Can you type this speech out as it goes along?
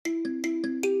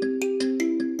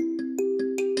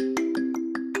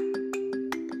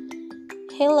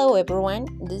Hello everyone,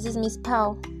 this is Miss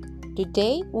Pau.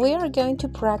 Today we are going to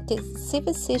practice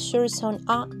 7 seizures on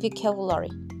a vocabulary.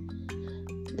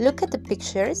 Look at the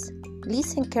pictures,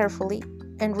 listen carefully,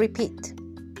 and repeat.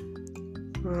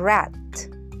 Rat,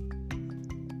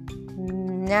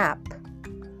 nap,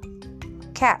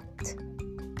 cat,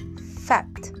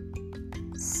 fat,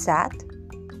 sat,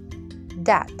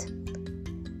 dat.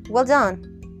 Well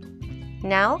done!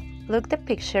 Now look at the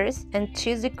pictures and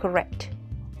choose the correct.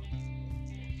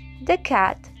 The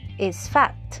cat is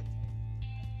fat.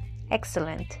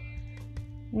 Excellent.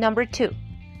 Number 2.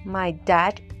 My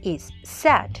dad is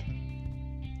sad.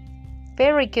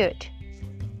 Very good.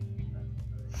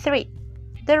 3.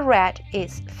 The rat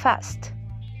is fast.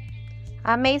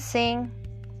 Amazing.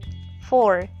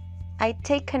 4. I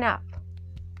take a nap.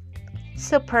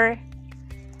 Super.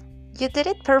 You did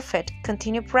it perfect.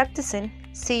 Continue practicing.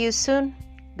 See you soon.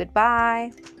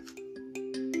 Goodbye.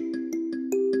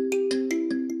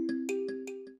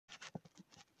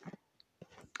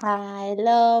 I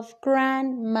love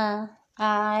Grandma,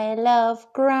 I love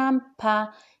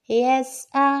Grandpa, yes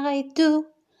I do,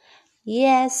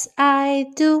 yes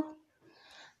I do.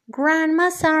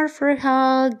 Grandmas are for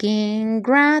hugging,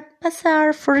 grandpas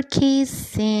are for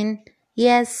kissing,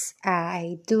 yes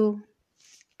I do.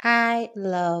 I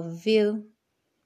love you.